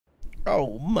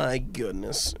Oh my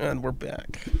goodness. And we're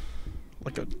back.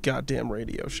 Like a goddamn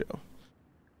radio show.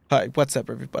 Hi, what's up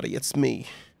everybody? It's me.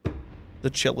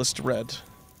 The chillest red.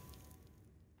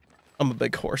 I'm a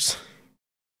big horse.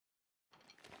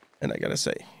 And I gotta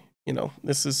say, you know,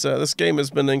 this game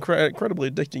has been incredibly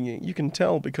addicting. You can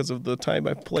tell because of the time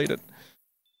I've played it.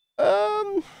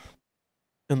 And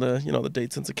the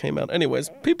date since it came out.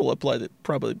 Anyways, people have played it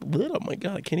probably, oh my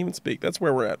god, I can't even speak. That's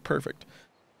where we're at. Perfect.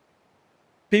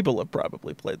 People have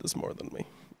probably played this more than me.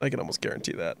 I can almost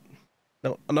guarantee that.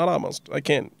 No, not almost. I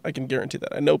can guarantee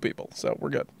that. I know people, so we're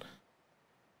good.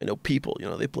 I know people,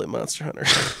 they play Monster Hunter.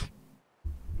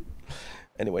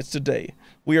 Anyways, today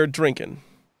we are drinking.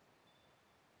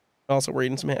 Also, we're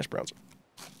eating some hash browns.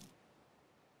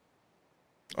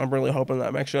 I'm really hoping that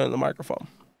I'm actually on the microphone.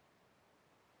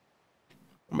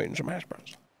 I'm eating some hash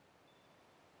browns.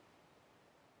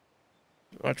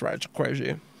 That's right, it's a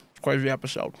crazy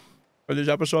episode. Are these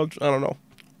episodes? I don't know.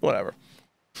 Whatever.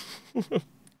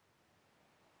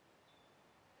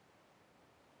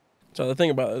 So the thing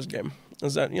about this game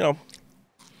is that, it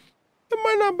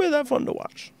might not be that fun to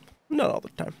watch. Not all the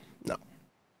time. No.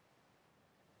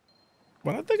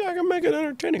 But I think I can make it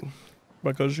entertaining.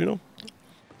 Because, I'm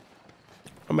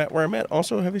at where I'm at.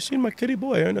 Also, have you seen my kitty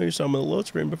boy? I know you saw him on the load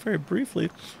screen, but very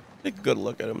briefly, take a good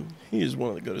look at him. He is one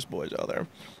of the goodest boys out there.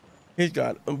 He's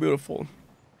got a beautiful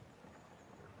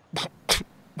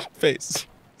face.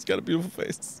 He's got a beautiful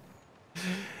face.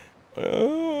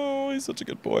 Oh, he's such a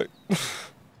good boy.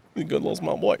 He's a good little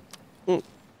small boy.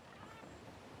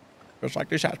 Just like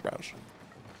these hash browns.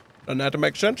 Doesn't that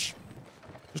make sense?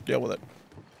 Just deal with it.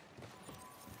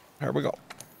 Here we go.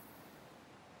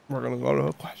 We're gonna go to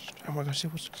a quest, and we're gonna see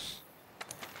what's.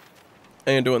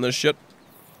 I ain't doing this shit.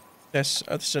 That's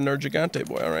a nerd gigante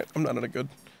boy. All right, I'm not in a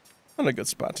good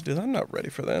spot to do that. I'm not ready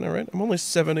for that. All right, I'm only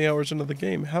 70 hours into the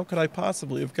game. How could I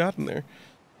possibly have gotten there?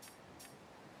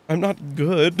 I'm not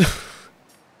good.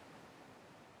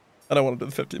 I don't want to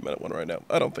do the 15-minute one right now.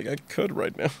 I don't think I could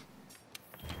right now.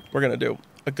 We're gonna do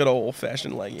a good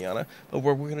old-fashioned leggy on it. But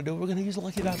what we're gonna do, we're gonna use a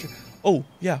lucky voucher. Oh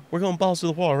yeah, we're going balls to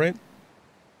the wall, right?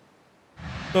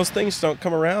 Those things don't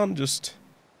come around just,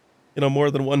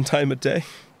 more than one time a day.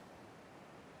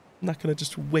 I'm not gonna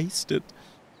just waste it.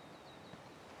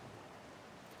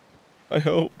 I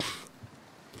hope.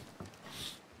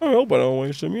 I hope I don't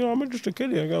waste them. I'm just a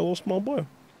kitty. I got a little small boy.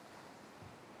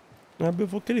 I have a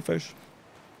beautiful kitty face.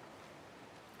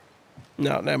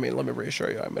 No, I mean, let me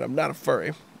reassure you. I mean, I'm not a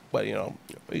furry, but you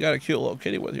got a cute little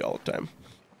kitty with you all the time.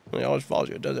 And he always follows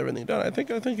you. It does everything done. I think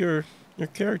your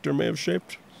character may have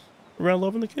shaped around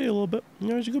loving the kitty a little bit.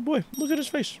 He's a good boy. Look at his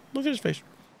face. Look at his face.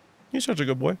 He's such a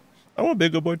good boy. I want to be a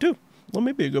good boy too. Let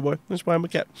me be a good boy. That's why I'm a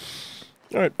cat.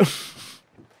 All right.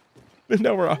 And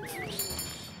now we're off.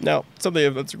 Now,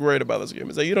 something that's great about this game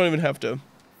is that you don't even have to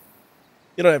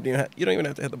hit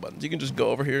the buttons. You can just go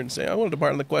over here and say, I want to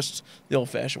depart on the quest the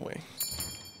old-fashioned way.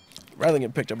 Rather than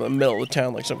get picked up in the middle of the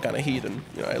town like some kind of heathen,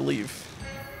 I leave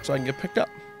so I can get picked up.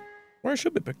 Or I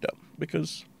should be picked up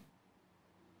because,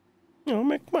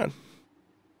 come on.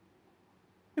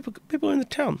 People in the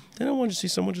town, they don't want to see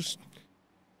someone just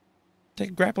take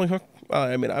a grappling hook.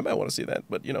 I mean, I might want to see that,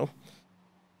 but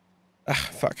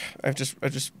fuck. I've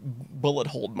just bullet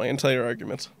holed my entire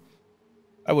argument.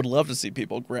 I would love to see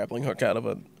people grappling hook out of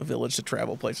a village to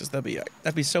travel places.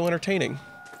 That'd be so entertaining.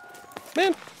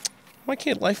 Man, why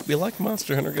can't life be like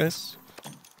Monster Hunter, guys?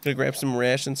 Gonna grab some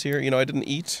rations here. I didn't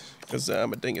eat because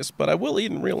I'm a dingus, but I will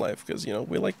eat in real life because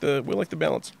we like the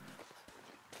balance.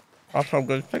 Also, I'm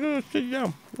gonna take a sit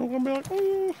down. I'm gonna be like,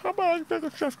 how about I take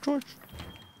a chef's choice?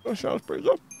 That sounds pretty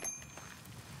good.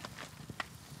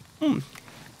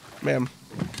 Man.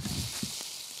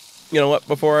 You know what?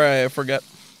 Before I forget,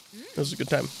 it was a good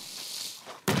time.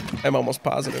 I'm almost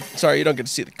positive. Sorry, you don't get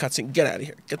to see the cutscene. Get out of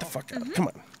here. Get the fuck out. Come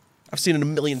on. I've seen it a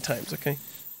million times, okay?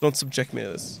 Don't subject me to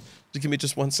this. Just give me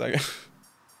just 1 second.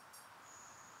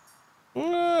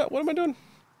 What am I doing?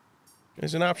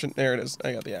 There's an option. There it is.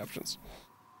 I got the options.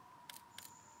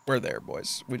 We're there,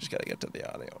 boys. We just gotta get to the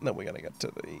audio. And then we gotta get to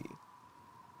the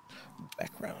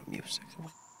background music.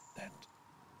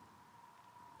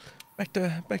 Back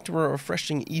to a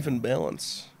refreshing, even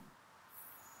balance.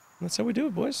 That's how we do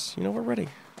it, boys. We're ready.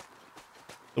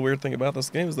 The weird thing about this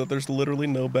game is that there's literally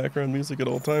no background music at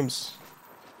all times.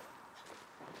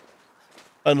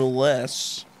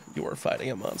 Unless you are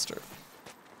fighting a monster.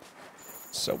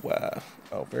 So, God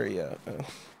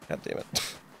damn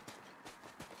it.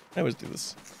 I always do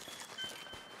this.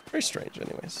 Very strange,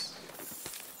 anyways.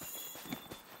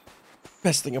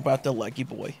 Best thing about the leggy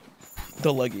boy,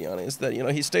 the leggy on, is that,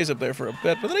 he stays up there for a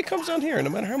bit, but then he comes down here, and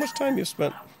no matter how much time you've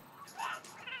spent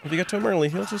If you get to him early,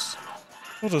 he'll just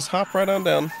hop right on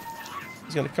down.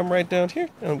 He's gonna come right down here,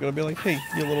 and I'm gonna be like, hey,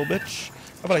 you little bitch.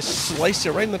 How about I slice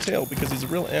you right in the tail because he's a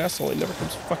real asshole. He never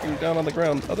comes fucking down on the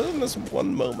ground. Other than this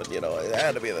one moment, you know, it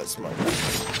had to be this moment.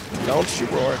 Don't you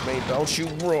roar at me. Don't you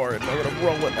roar at me. I'm gonna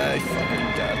roll it. I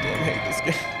fucking goddamn hate this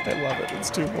game. I love it. It's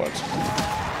too much.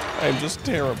 I'm just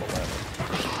terrible at it.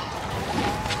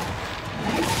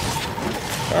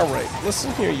 Alright,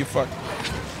 listen here, you fuck.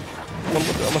 I'm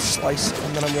gonna slice it,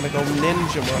 and then I'm gonna go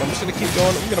ninja mode. I'm just gonna keep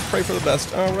going. I'm gonna pray for the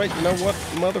best. Alright, you know what,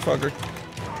 motherfucker.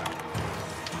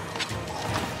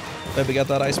 Maybe got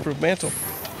that ice-proof mantle.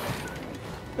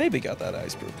 Maybe got that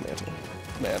ice-proof mantle.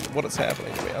 Man, what is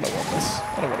happening to me? I don't want this.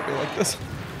 I don't want to be like this.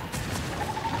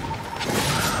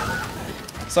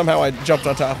 Somehow I jumped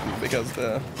on top of him because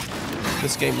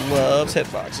this game loves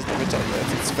hitboxes. Let me tell you,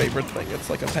 it's its favorite thing. It's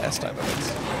like a pastime of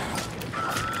it.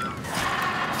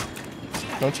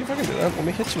 Don't you fucking do that. Let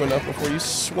me hit you enough before you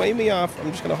sway me off. I'm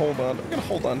just gonna hold on. I'm gonna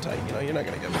hold on tight, you know, you're not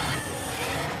gonna get me.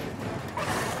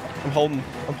 I'm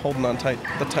holding on tight.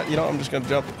 You know, I'm just gonna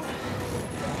jump.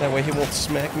 That way he won't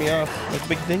smack me off. Like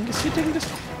big dingus, you dingus.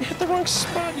 You hit the wrong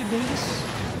spot, you dingus.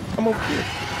 I'm over here.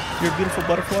 You're a beautiful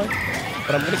butterfly,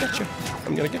 but I'm gonna get you.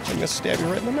 I'm gonna get you. I'm gonna stab you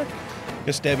right in the neck. I'm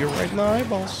gonna stab you right in the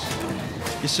eyeballs.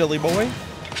 You silly boy.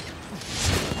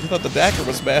 You thought the dagger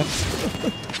was bad.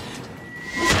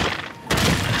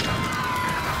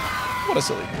 What a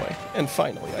silly boy. And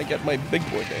finally, I get my big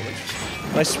boy damage.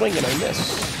 I swing and I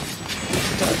miss.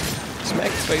 Smack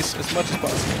his face as much as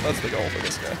possible. That's the goal for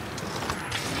this guy.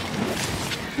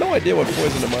 No idea what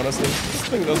poisoned him, honestly. This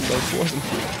thing doesn't know poison.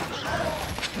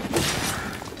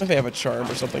 If they have a charm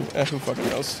or something. Who fucking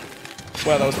knows.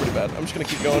 Wow, that was pretty bad. I'm just gonna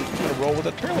keep going. I'm just gonna roll with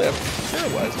it. Apparently I've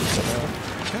paralyzed him somehow.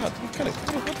 God, what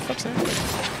the fuck's happening?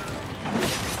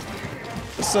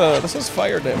 This has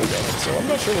fire damage on it, so I'm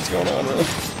not sure what's going on, really.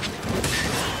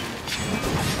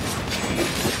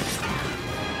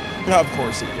 Of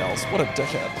course he yells. What a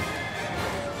dickhead.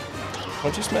 Why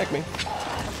don't you smack me?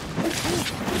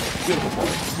 Beautiful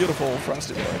boy. Beautiful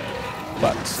frosty boy.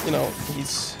 But, you know,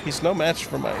 he's no match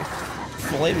for my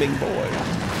flaming boy.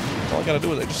 All I gotta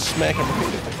do is I just smack him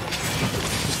repeatedly.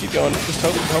 Just keep going. Just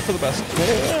hope for the best.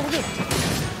 Yeah, we're good.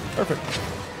 Perfect.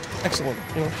 Excellent.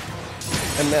 You know.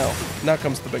 And now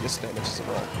comes the biggest damages of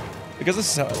all. Because this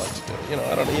is how I like to do it. You know,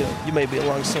 I don't. You may be a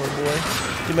longsword boy.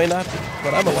 You may not be,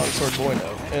 but I'm a longsword boy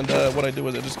now. And what I do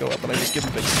is I just go up and I just give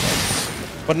him big slices.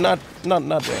 But not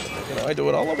randomly. You know, I do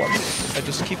it all at once. I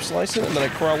just keep slicing and then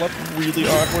I crawl up really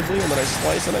awkwardly and then I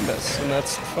slice and I miss. And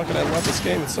that's fucking. I love this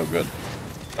game. It's so good.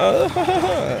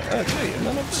 Okay, and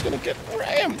then I'm just gonna get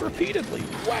rammed repeatedly.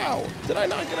 Wow. Did I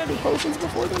not get any potions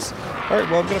before this? All right.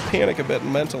 Well, I'm gonna panic a bit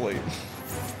mentally.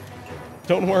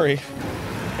 Don't worry.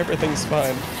 Everything's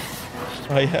fine.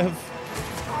 I have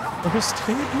first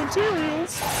aid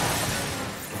materials.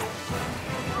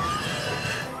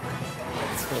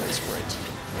 That is great.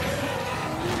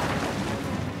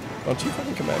 Don't you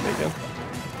fucking come at me again.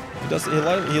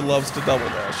 He loves to double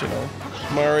dash, you know.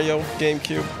 Mario,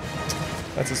 GameCube.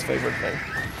 That's his favorite thing.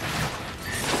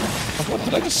 Oh, what,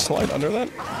 did I just slide under that?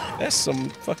 That's some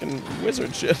fucking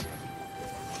wizard shit.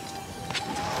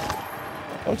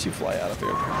 Don't you fly out of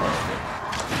here. I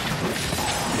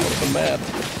would have been mad.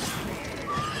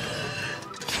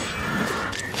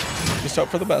 Just hope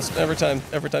for the best every time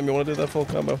you want to do that full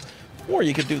combo. Or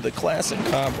you could do the classic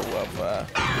combo of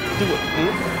do it.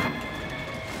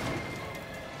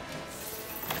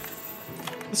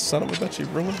 This son of a bitch, he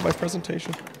ruined my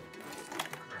presentation.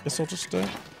 Guess I'll just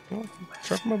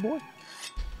sharpen my boy.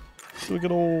 Do a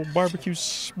good old barbecue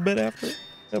spit after it.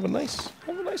 Have a nice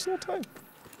little time.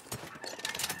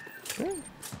 Yeah.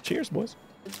 Cheers, boys.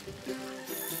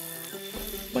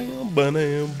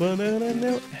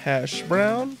 Hash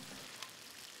brown.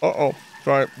 Uh-oh.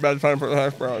 Sorry, bad time for the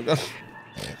hash brown.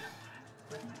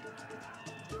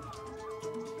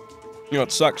 You know,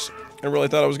 it sucks. I really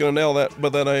thought I was gonna nail that,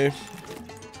 but then I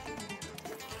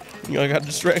got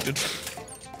distracted.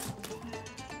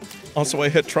 Also, I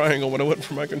hit triangle when I went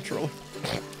for my controller.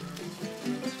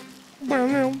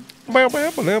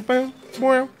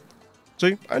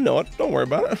 See, I know it. Don't worry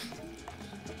about it.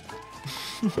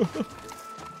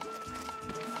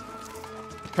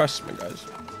 Trust me, guys.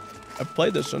 I've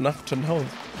played this enough to know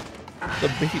the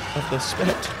beat of the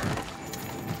spit.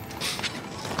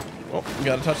 Well, you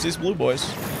gotta touch these blue boys.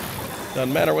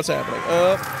 Doesn't matter what's happening.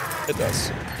 It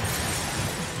does.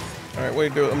 Alright,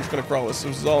 wait, do it. I'm just gonna crawl this.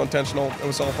 This was all intentional. It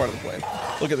was all part of the plan.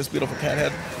 Look at this beautiful cat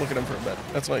head. Look at him for a bit.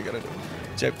 That's all you gotta do.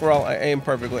 See, I crawl, I aim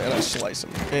perfectly, and I slice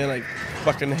him. And I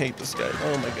fucking hate this guy.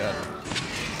 Oh my god.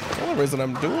 The only reason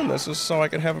I'm doing this is so I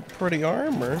can have a pretty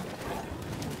armor.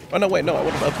 Oh, no, wait, no, I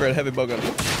would have upgraded heavy bowgun.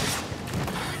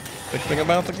 Big thing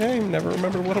about the game, never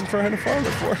remember what I'm trying to farm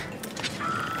it for.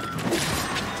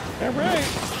 Alright,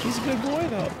 he's a good boy,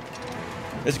 though.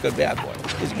 He's a good bad boy.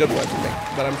 He's a good boy for me,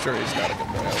 but I'm sure he's not a good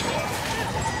boy overall.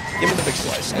 Give me the big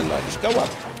slice, and I just go up,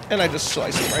 and I just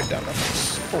slice him right down the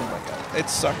face. Oh my god, it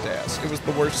sucked ass. It was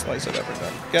the worst slice I've ever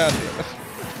done. God damn it.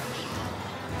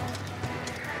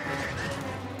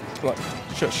 Look,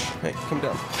 shush. Hey, come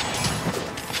down.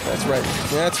 That's right.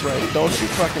 That's right. Don't you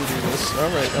fucking do this.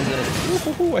 Alright, I'm gonna...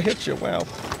 Ooh, I hit you. Wow.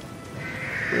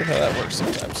 Weird how that works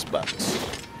sometimes, but...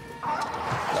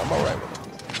 I'm alright with it.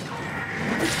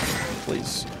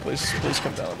 Please, please, please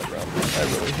come down on the ground. I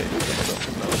really hate it when I don't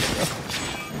come down on the ground.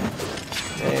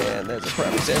 And there's a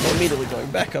prime example immediately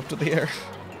going back up to the air.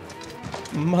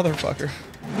 Motherfucker.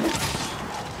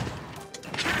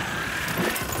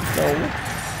 No.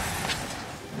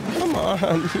 Come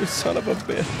on, you son of a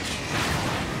bitch.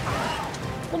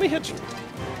 Let me hit you.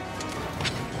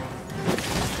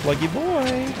 Leggy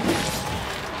boy.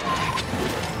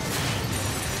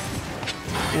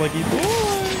 Leggy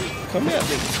boy. Come at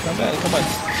me. Come at it. Come on.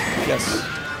 Yes.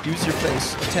 Use your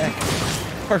face. Attack.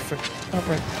 Perfect.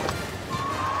 Alright.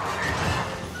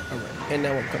 Alright. And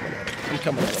now I'm coming at it. I'm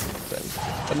coming at it then.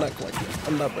 But not quite yet.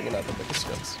 I'm not bringing out the biggest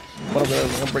guns. What I'm going to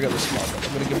do is I'm going to bring out the small gun. I'm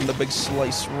going to give him the big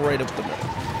slice right up the middle.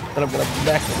 Then I'm going to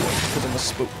back away because I'm a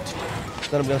spooked.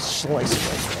 Then I'm going to slice him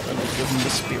right there. And I'll give him the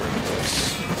spirit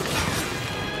voice.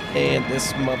 And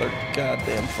this mother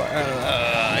goddamn fire.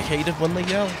 I hate it when they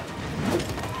yell.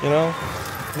 You know?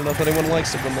 I don't know if anyone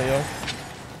likes it when they yell.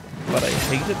 But I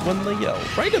hate it when they yell.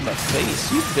 Right in the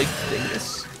face, you big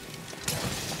dingus.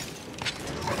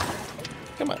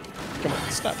 Come on. Come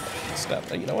on. Stop that. Stop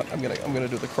that. You know what? I'm gonna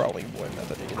do the crawling boy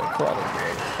method. You know, crawling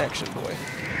boy. Action boy.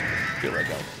 Here I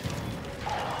go.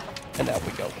 And out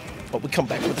we go. But we come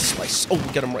back with a slice. Oh, we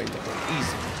get him right in the way.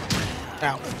 Easy.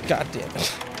 Ow. God damn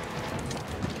it.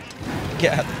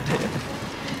 God damn it.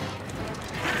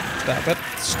 Stop it.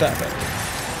 Stop it.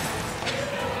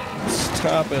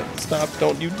 Stop it. Stop.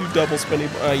 Don't you do double spinny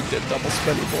boy. Oh, he did double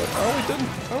spinny boy. Oh, he didn't.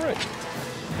 Alright.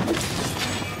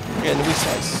 And we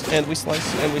slice. And we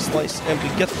slice. And we slice. And we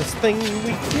get this thing.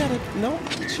 We get it. No.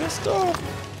 Just off.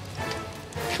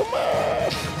 Come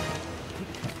on.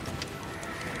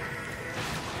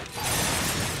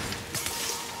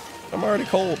 I'm already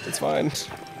cold. It's fine.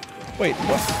 Wait,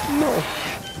 what? No.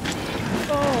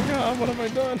 Oh, God. What have I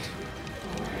done?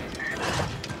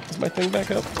 Is my thing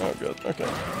back up? Oh, good. Okay.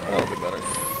 That'll be better.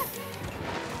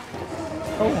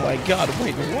 Oh, my God.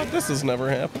 Wait, what? This has never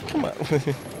happened. Come on.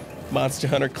 Monster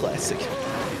Hunter Classic.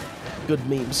 Good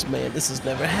memes, man. This has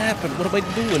never happened. What am I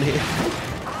doing here?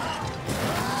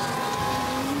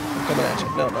 I'm coming at you.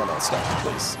 No, no, no. Stop,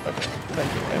 please. Okay.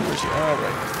 Thank you. I appreciate it. All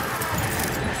right.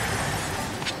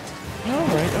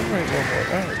 Alright,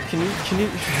 alright. Can you,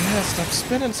 stop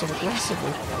spinning so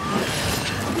aggressively.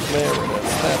 There it is.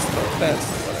 That's the one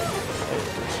I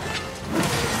appreciate.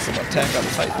 Some attack on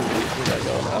Titan. We got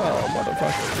going. Oh,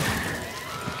 motherfucker.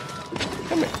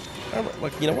 Come here. Alright,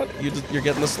 look, you know what? You're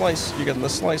getting the slice. You're getting the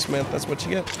slice, man. That's what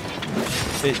you get.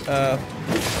 It,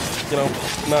 you know,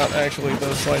 not actually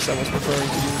the slice I was preferring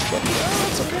to use, but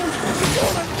it's okay.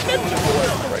 I'm just going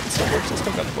on. Alright, it still works. I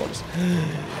still got the bonus.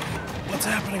 What's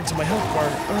happening to my health bar?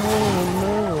 Oh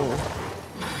no.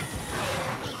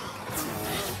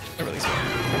 Everything's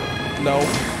fine. No.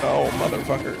 Oh,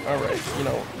 motherfucker. Alright, you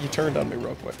know, you turned on me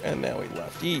real quick, and now he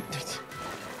left.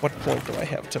 What point do I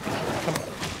have to be here? Come on.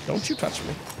 Don't you touch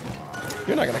me.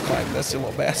 You're not gonna climb this, you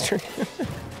little bastard.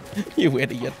 You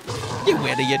idiot. You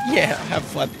idiot. Yeah, have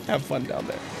fun. Have fun down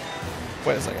there.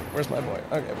 Wait a second. Where's my boy?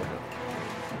 Okay, we're good.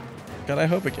 God, I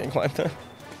hope he can't climb that.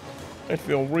 I'd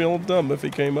feel real dumb if he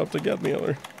came up to get me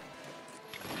other.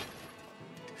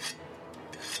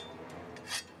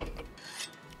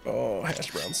 Oh, hash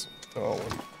browns. Oh,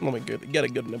 let me get a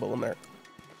good nibble in there.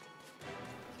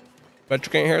 Bet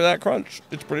you can't hear that crunch.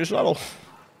 It's pretty subtle.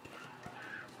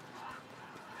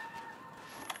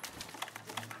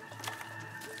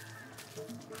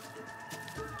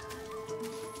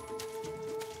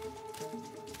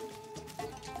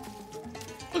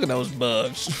 Look at those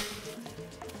bugs.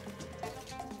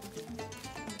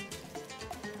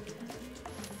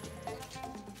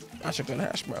 That's a good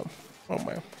hash brown. Oh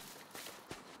man.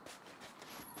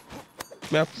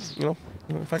 Yeah, you know,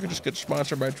 if I could just get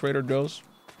sponsored by Trader Joe's,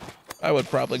 I would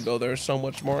probably go there so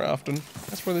much more often.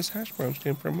 That's where these hash browns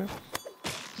came from, man.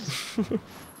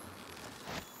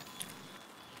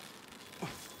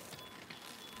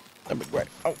 That'd be great.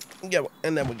 Oh, yeah,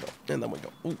 and then we go. And then we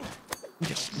go. Ooh.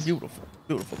 Yes, beautiful.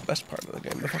 Beautiful. Best part of the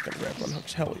game. The fucking grappling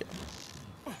hooks. Hell yeah.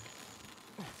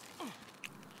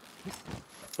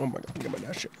 Oh my god, give me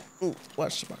that shit. Ooh,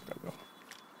 let's fuck that go.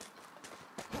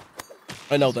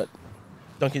 I know that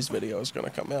Donkey's video is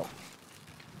gonna come out.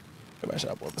 I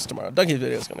should upload this tomorrow. Donkey's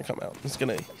video is gonna come out. He's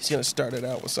gonna start it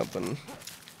out with something.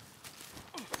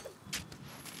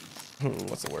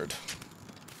 What's the word?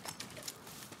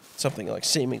 Something like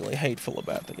seemingly hateful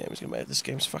about the game. He's gonna make this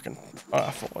game's fucking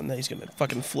awful, and then he's gonna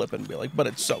fucking flip and be like, but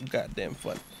it's so goddamn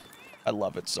fun. I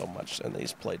love it so much, and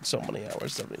he's played so many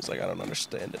hours of it. He's like, I don't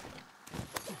understand it.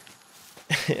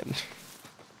 And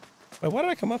wait, why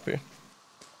did I come up here?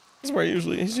 This is where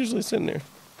he's usually sitting here.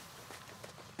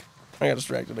 I got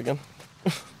distracted again.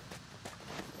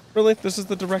 Really? This is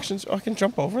the directions? Oh, I can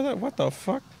jump over that? What the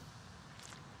fuck?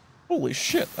 Holy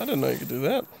shit, I didn't know you could do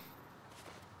that.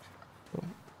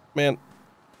 Man,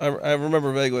 I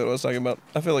remember vaguely what I was talking about.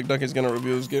 I feel like Ducky's gonna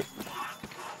review this game.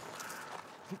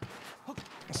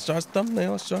 Let's start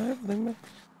thumbnail, let's start everything, man.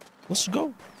 Let's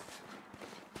go.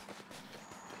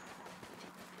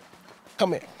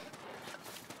 Come here.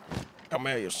 Come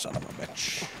here, you son of a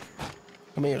bitch.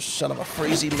 Come here, you son of a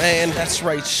crazy man. That's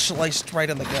right, sliced right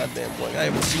in the goddamn leg. I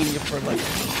haven't seen you for like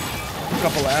a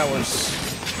couple hours.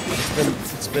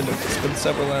 It's been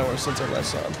several hours since I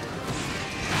last saw him.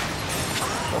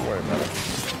 Don't worry about it.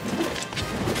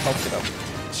 Poked it up.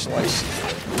 Slice.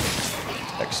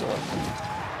 Excellent.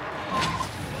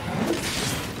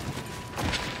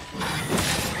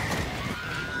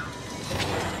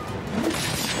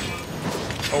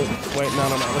 Oh, wait, no.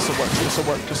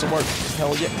 This'll work.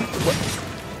 Hell yeah. What?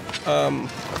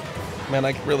 Man,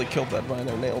 I really killed that vine.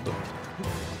 I nailed it.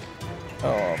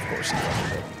 Oh, of course he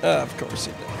did. Of course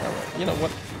he did. Alright, you know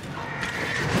what?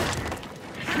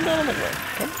 Come down on the ground.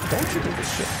 Don't you do this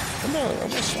shit. Come down. I'm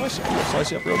gonna slice you. I'm gonna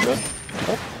slice you up real good.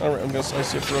 Oh, alright, I'm gonna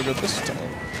slice you up real good this time.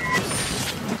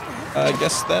 I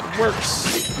guess that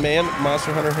works. Man,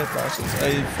 Monster Hunter hitboxes.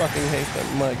 I fucking hate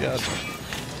them. My god.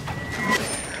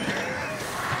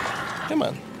 Come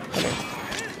on. Come on.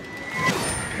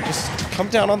 Just come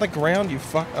down on the ground, you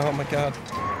fuck. Oh my god.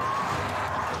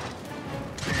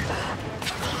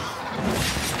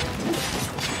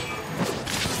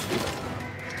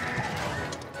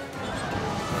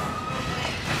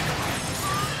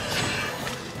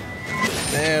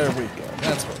 There we go.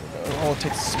 That's what we're doing. All it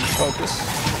takes is some focus,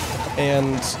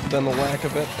 and then the lack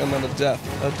of it, and then a death.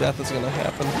 A death is going to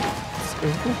happen.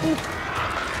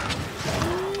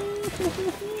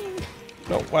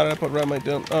 No, why did I put red light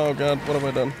down? Oh god, what have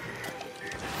I done?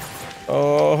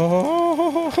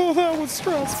 Oh, that was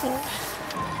stressful.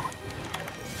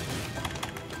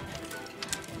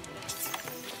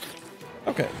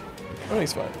 Okay,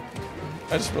 everything's fine.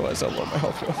 I just realized how low my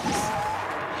health was.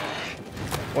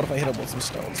 What if I hit him with some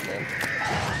stones, man?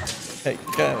 Hey,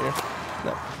 get out of here.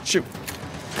 No, shoot.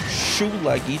 Shoot,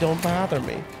 leggy, don't bother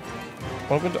me.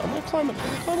 What I'm gonna climb it. I'm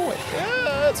gonna climb away.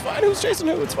 Yeah, it's fine. Who's chasing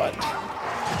who? It's fine.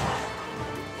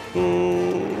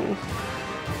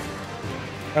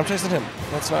 I'm chasing him.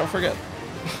 Let's not forget.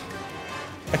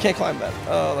 I can't climb that.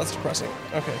 Oh, that's depressing.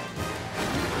 Okay.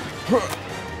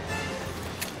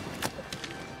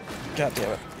 God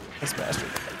damn it. This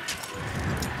bastard.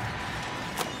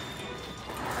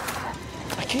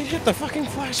 I can't hit the fucking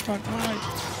flash bug. Why?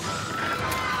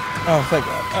 Oh, thank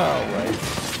God. Oh,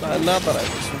 right. Not that I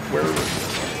was. Where were we?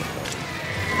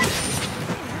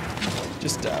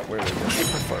 Just where we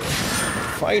prefer.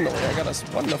 Finally, I got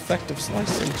one effective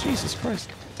slice in. Jesus Christ.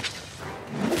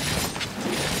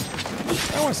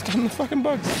 I want to stun the fucking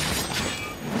bugs.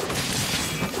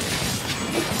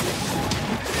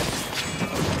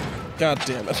 God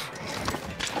damn it.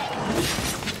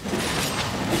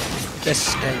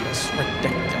 This game is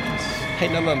ridiculous. Hey,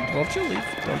 no, don't you leave.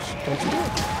 Don't you do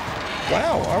it.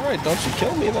 Wow, alright, don't you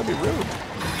kill me, that'd be rude.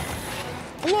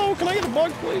 Hello, can I get a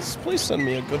bug, please? Please send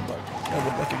me a good bug. I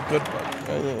would like a good bug.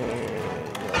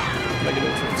 Mega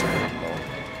nutrients are good, no.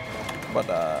 But,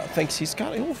 thanks, he's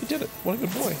got it. Oh, he did it. What a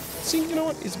good boy. See, you know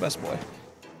what? He's the best boy.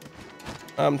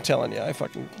 I'm telling you, I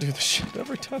fucking do this shit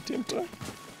every goddamn time.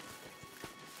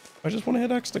 I just want to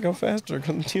hit X to go faster,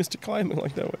 because I'm used to climbing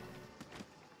like that way.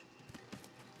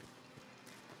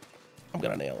 I'm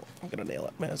gonna nail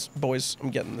it, man. Boys, I'm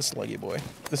getting this leggy boy.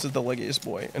 This is the leggiest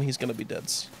boy, and he's gonna be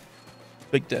deads.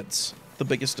 Big deads. The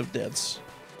biggest of deads.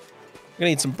 I'm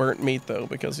gonna eat some burnt meat, though,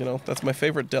 because, you know, that's my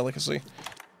favorite delicacy.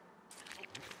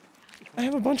 I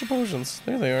have a bunch of potions.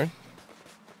 There they are.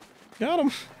 Got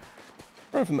them.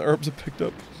 Right from the herbs I picked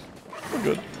up. We're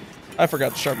good. I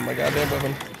forgot to sharpen my goddamn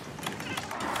weapon.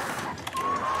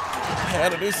 I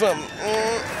had to do something.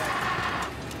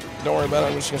 Don't worry about it.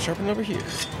 I'm just gonna sharpen it over here.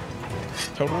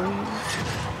 Totally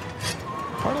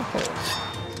part of plan.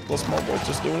 Little small boy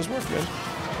just doing his work, man.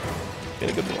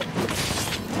 Getting a good one.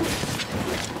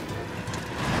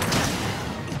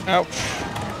 Ouch.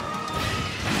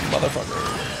 Motherfucker.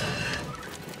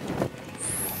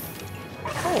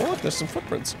 Oh, look, there's some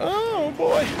footprints. Oh,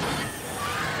 boy.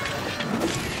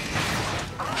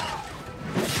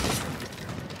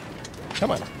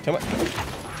 Come on, come on.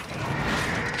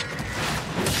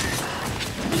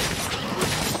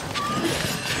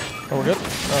 Oh, we're good?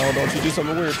 Oh, don't you do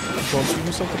something weird. Don't you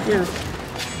do something weird.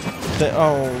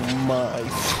 Oh, my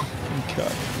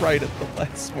God. Right at the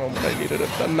last moment I needed it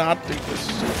to not do this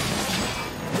shit.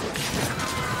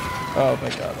 Oh,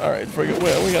 thank God. All right,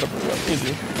 well, we gotta bring it up.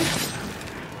 Easy.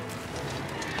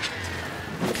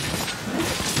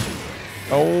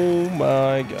 Oh,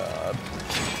 my God.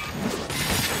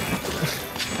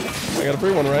 I got a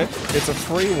free one, right? It's a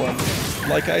free one.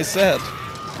 Like I said.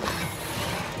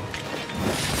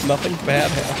 Nothing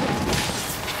bad happened.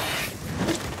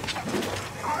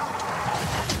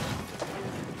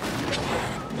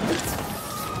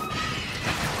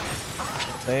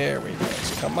 There we go.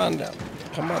 So come on down.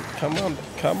 Come on, come on,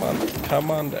 come on,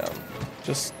 come on down.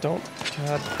 Just don't,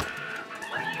 God.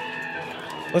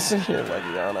 Listen here,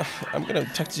 Legiana. I'm gonna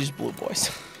text these blue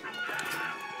boys.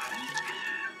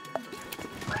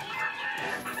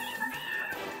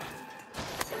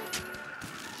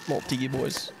 Little tiki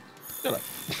boys. Shut up.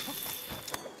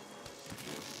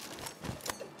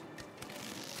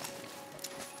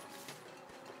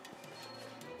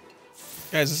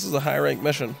 Guys, this is a high rank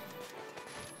mission.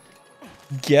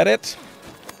 Get it?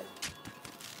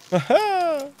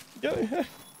 Aha! Get it?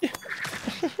 Yeah.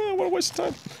 What a waste of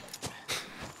time.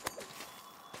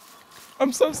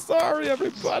 I'm so sorry,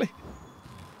 everybody.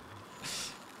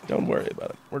 Don't worry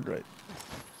about it. We're great.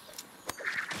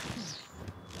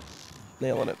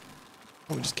 Nailing it.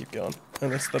 We just keep going.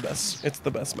 And it's the best. It's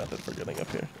the best method for getting up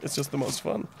here. It's just the most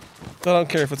fun. I don't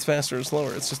care if it's faster or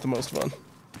slower. It's just the most fun.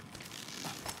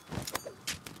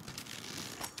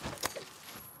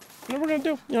 What we're gonna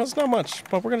do? You know, it's not much,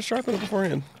 but we're gonna sharpen it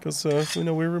beforehand because we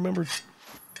know we remembered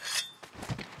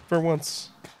for once.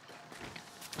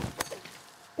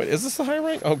 Wait, is this the high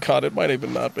rank? Oh God, it might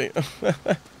even not be. I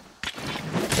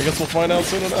guess we'll find out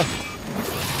soon enough.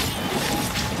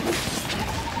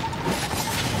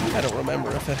 I don't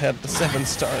remember if it had the 7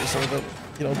 stars or the,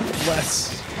 you know,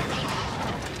 less.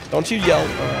 Don't you yell,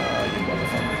 you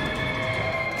motherfucker.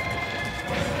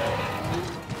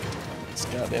 This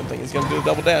goddamn thing, he's gonna do a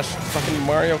double dash. Fucking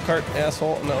Mario Kart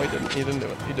asshole. No, he didn't. He didn't do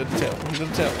it. He did the tail. He did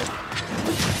the tail.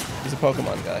 He's a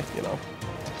Pokemon guy, you know.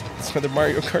 It's either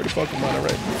Mario Kart or Pokemon,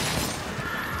 alright.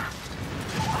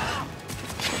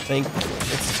 Thank you.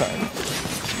 It's time.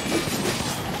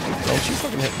 Don't you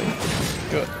fucking hit me.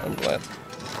 Good. I'm glad.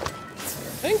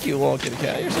 Thank you, little kitty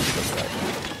cat. You're such a good guy.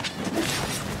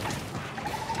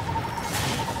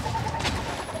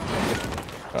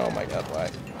 Oh my God, why?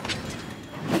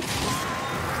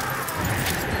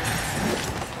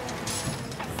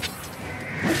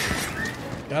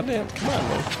 Goddamn, come on,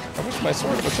 man. I wish my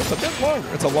sword was just a bit longer.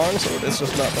 It's a long sword, it's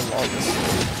just not the longest.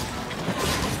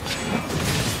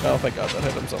 Oh, thank God, that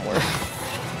hit him somewhere.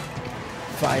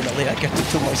 Finally, I get to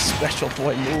do my special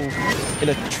boy move in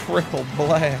a triple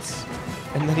blast.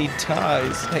 And then he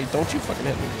dies. Hey, don't you fucking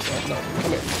hit me with that. No,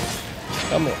 come here.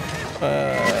 Come here.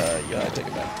 Yeah, I take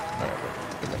it back. Alright,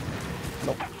 come here.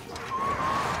 Nope.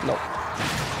 Nope.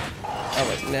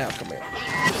 Alright, now come here.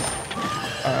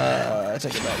 I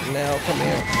take it back. Now come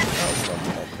here. Oh,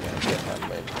 no, get out of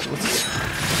me.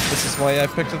 This is why I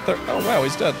picked a third. Oh, wow,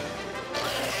 he's dead.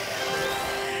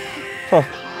 Huh.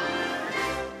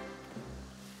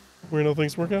 Weird how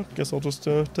things work out. Guess I'll just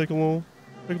take my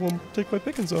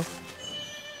pickings off.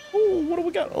 Oh, what do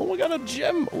we got? Oh, we got a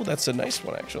gem. Oh, that's a nice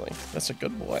one, actually. That's a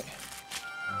good boy.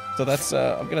 So that's,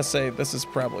 I'm gonna say this is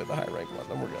probably the high rank one.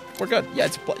 Then we're good. We're good. Yeah,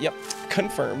 it's, yep,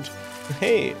 confirmed.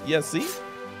 Hey, yeah, see?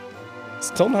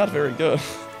 Still not very good.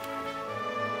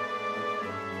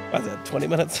 What's that, 20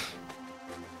 minutes?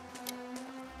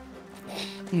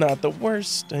 Not the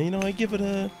worst. You know, I give it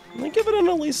an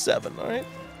at least 7, alright?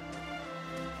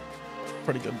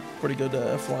 Pretty good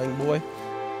flying boy.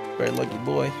 Very lucky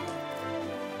boy.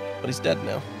 But he's dead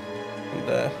now.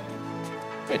 And,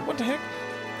 wait, what the heck?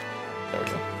 There we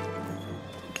go.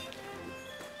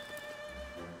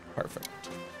 Perfect.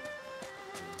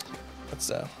 Let's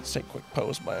take a quick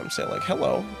pose by him. Say like,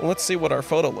 hello. Well, let's see what our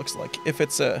photo looks like. If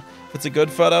it's a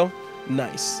good photo,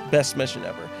 nice. Best mission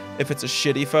ever. If it's a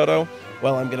shitty photo,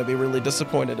 well, I'm gonna be really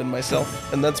disappointed in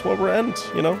myself. And that's where we're end.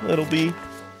 You know, it'll be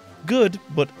good,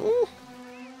 but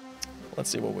let's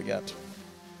see what we got.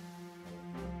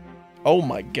 Oh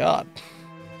my God.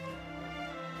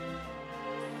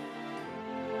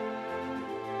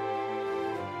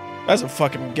 That's a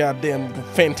fucking goddamn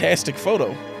fantastic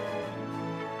photo.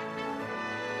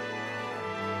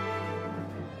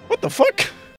 What the fuck?